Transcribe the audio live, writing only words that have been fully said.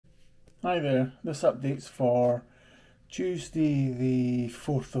Hi there, this update's for Tuesday the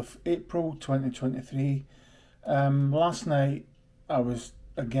 4th of April 2023. Last night I was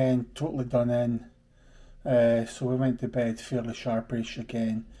again totally done in, so we went to bed fairly sharpish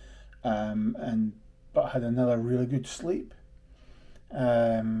again, but had another really good sleep.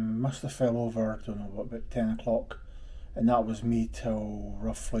 Must have fell over, I don't know, what, about 10 o'clock, and that was me till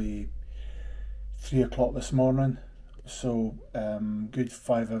roughly 3 o'clock this morning. So good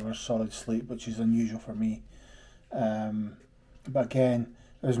 5 hours solid sleep, which is unusual for me. But again,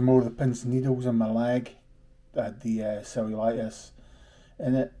 it was more the pins and needles in my leg that had the cellulitis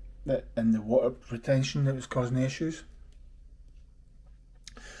in it, and the water retention that was causing the issues.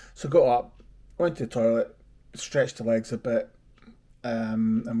 So got up, went to the toilet, stretched the legs a bit,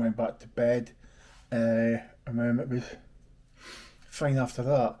 and went back to bed. And then it was fine after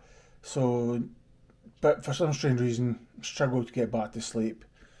that. So, but for some strange reason, struggled to get back to sleep.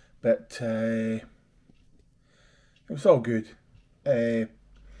 But it was all good. Uh,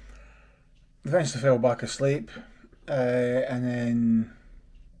 Eventually fell back asleep, and then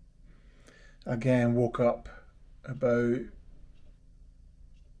again woke up about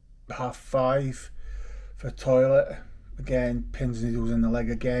 5:30 for the toilet. Again, pins and needles in the leg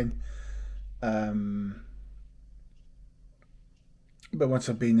again. But once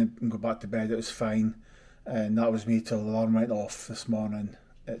I've been and got back to bed, it was fine, and that was me till the alarm went off this morning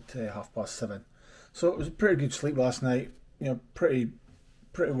at 7:30. So it was a pretty good sleep last night. Pretty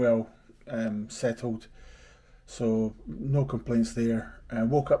well settled. So no complaints there. I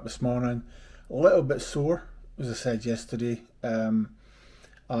woke up this morning a little bit sore, as I said yesterday.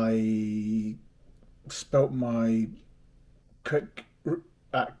 I spilt my quick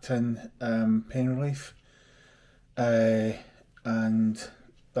acting pain relief, and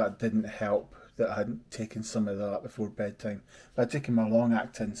that didn't help that I hadn't taken some of that before bedtime. But I'd taken my long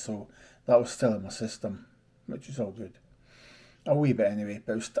acting, so that was still in my system, which was all good. A wee bit anyway,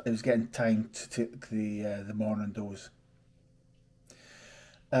 but it was getting time to take the morning dose.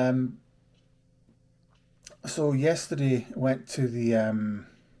 So yesterday I went to the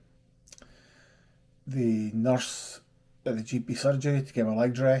nurse at the GP surgery to get my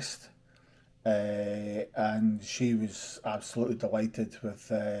leg dressed, and she was absolutely delighted with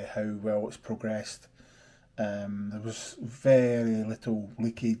how well it's progressed. There was very little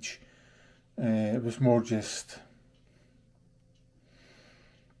leakage. It was more just,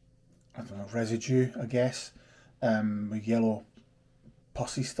 I don't know, residue, I guess, with yellow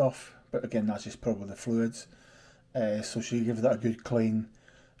pussy stuff. But again, that's just probably the fluids. So she gave that a good clean,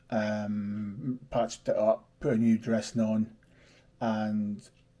 patched it up, put a new dressing on, and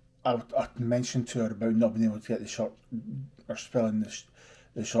I mentioned to her about not being able to get the short or spelling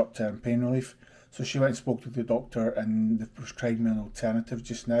the short term pain relief. So she went and spoke to the doctor, and they've prescribed me an alternative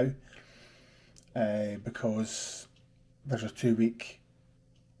just now, because there's a 2 week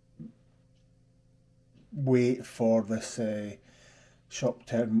wait for this short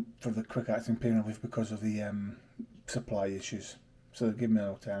term for the quick acting pain relief because of the supply issues. So they gave me an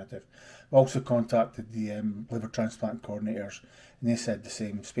alternative. I've also contacted the liver transplant coordinators, and they said the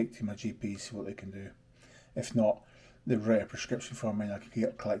same. Speak to my GP, see what they can do. If not, they write a prescription for me, and I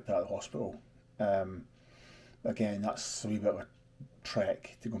can collect that at the hospital. Again, that's a wee bit of a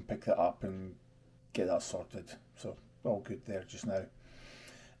trek to go and pick that up and get that sorted. So all good there just now.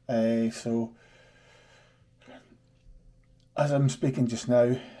 So as I'm speaking just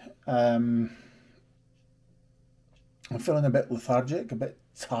now, I'm feeling a bit lethargic, a bit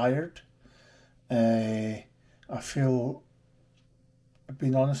tired. I feel,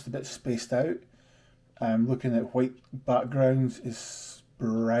 being honest, a bit spaced out. Looking at white backgrounds is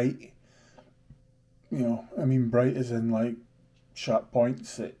bright. I mean bright as in like sharp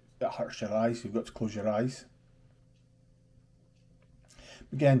points. It hurts your eyes. You've got to close your eyes.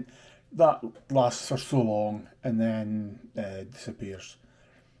 Again, that lasts for so long and then disappears.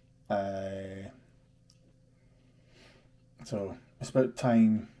 So it's about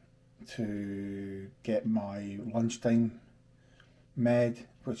time to get my lunchtime med,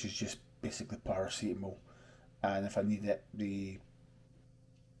 which is just basically paracetamol, and if I need it, the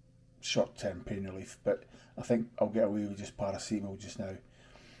short term pain relief. But I think I'll get away with just paracetamol just now.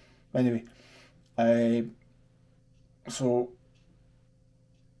 Anyway, so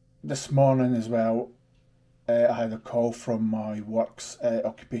this morning as well, I had a call from my work's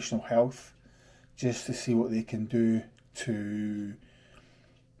occupational health just to see what they can do to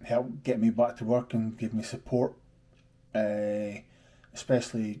help get me back to work and give me support,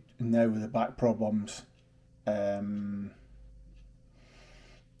 especially now with the back problems.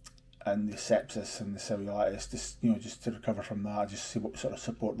 and the sepsis and the cellulitis, just to recover from that, just see what sort of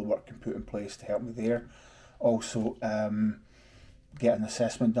support the work can put in place to help me there. Also, get an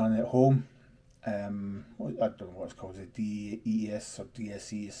assessment done at home. I don't know what it's called, the DES or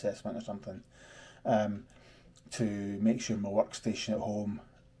DSE assessment or something, to make sure my workstation at home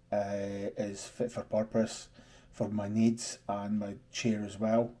is fit for purpose for my needs, and my chair as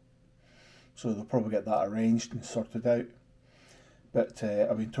well. So they'll probably get that arranged and sorted out. But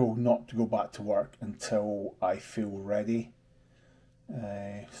I've been told not to go back to work until I feel ready.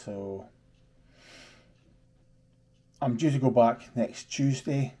 So I'm due to go back next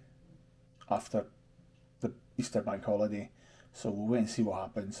Tuesday after the Easter bank holiday. So we'll wait and see what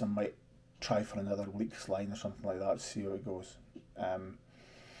happens. I might try for another week's line or something like that to see how it goes.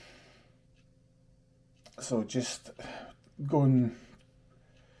 So just going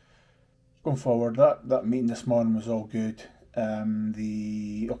forward, that meeting this morning was all good.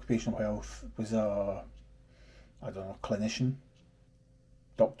 The occupational health was a, clinician,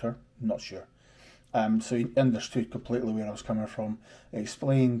 doctor, not sure. So he understood completely where I was coming from. He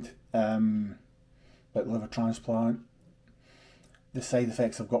explained about liver transplant, the side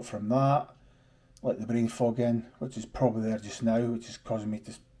effects I've got from that, like the brain fogging, which is probably there just now, which is causing me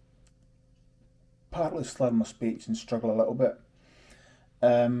to partly slur my speech and struggle a little bit.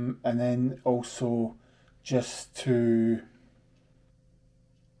 And then also just to,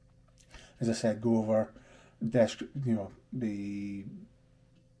 as I said, go over the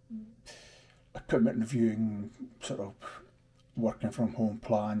equipment reviewing, sort of working from home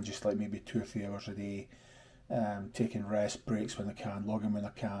plan, just like maybe 2 or 3 hours a day, taking rest breaks when I can, logging when I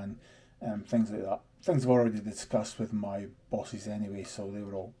can, things like that. Things I've already discussed with my bosses anyway, so they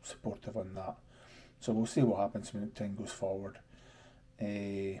were all supportive on that. So we'll see what happens when the time goes forward.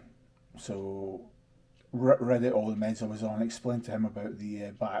 So read out all the meds I was on, explained to him about the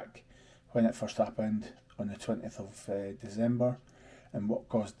back when it first happened on the 20th of December and what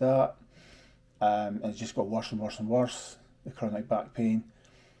caused that. And it just got worse and worse and worse, the chronic back pain.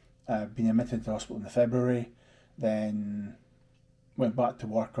 Been admitted to hospital in February, then went back to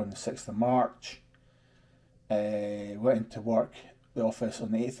work on the 6th of March, went into work, the office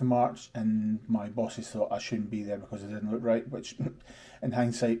on the 8th of March, and my bosses thought I shouldn't be there because I didn't look right, which in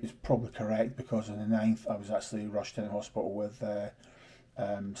hindsight is probably correct, because on the 9th I was actually rushed into hospital with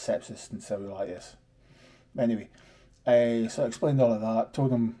sepsis and cellulitis. Anyway, so I explained all of that,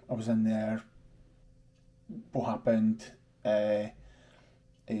 told them I was in there, what happened,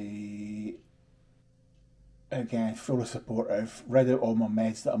 again, fully supportive, read out all my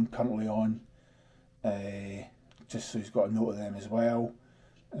meds that I'm currently on, just so he's got a note of them as well,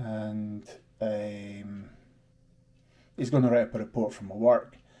 and he's going to write up a report from my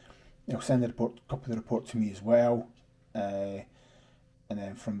work. He'll send a copy of the report to me as well, and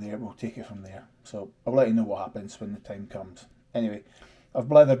then from there we'll take it from there. So I'll let you know what happens when the time comes. Anyway, I've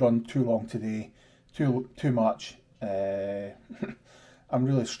blathered on too long today, too much. I'm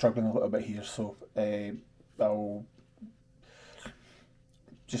really struggling a little bit here, so I'll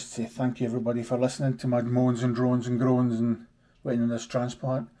just say thank you everybody for listening to my moans and drones and groans and waiting on this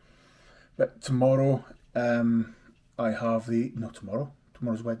transplant. But tomorrow, I have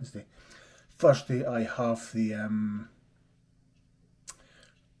tomorrow's Wednesday. Thursday I have the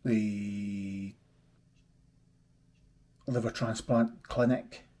liver transplant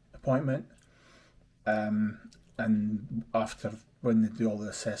clinic appointment, and after, when they do all the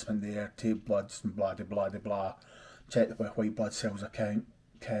assessment there, take bloods and blah de blah de blah, check the white blood cells count,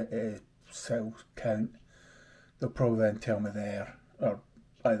 they'll probably then tell me there, or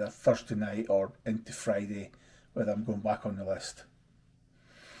either Thursday night or into Friday, whether I'm going back on the list.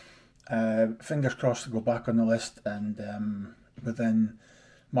 Fingers crossed to go back on the list, and within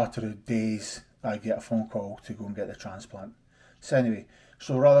a matter of days I get a phone call to go and get the transplant. So anyway,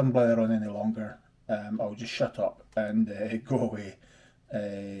 so rather than blather on any longer, I'll just shut up and go away,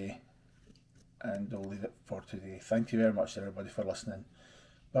 and I'll leave it for today. Thank you very much everybody for listening.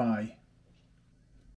 Bye.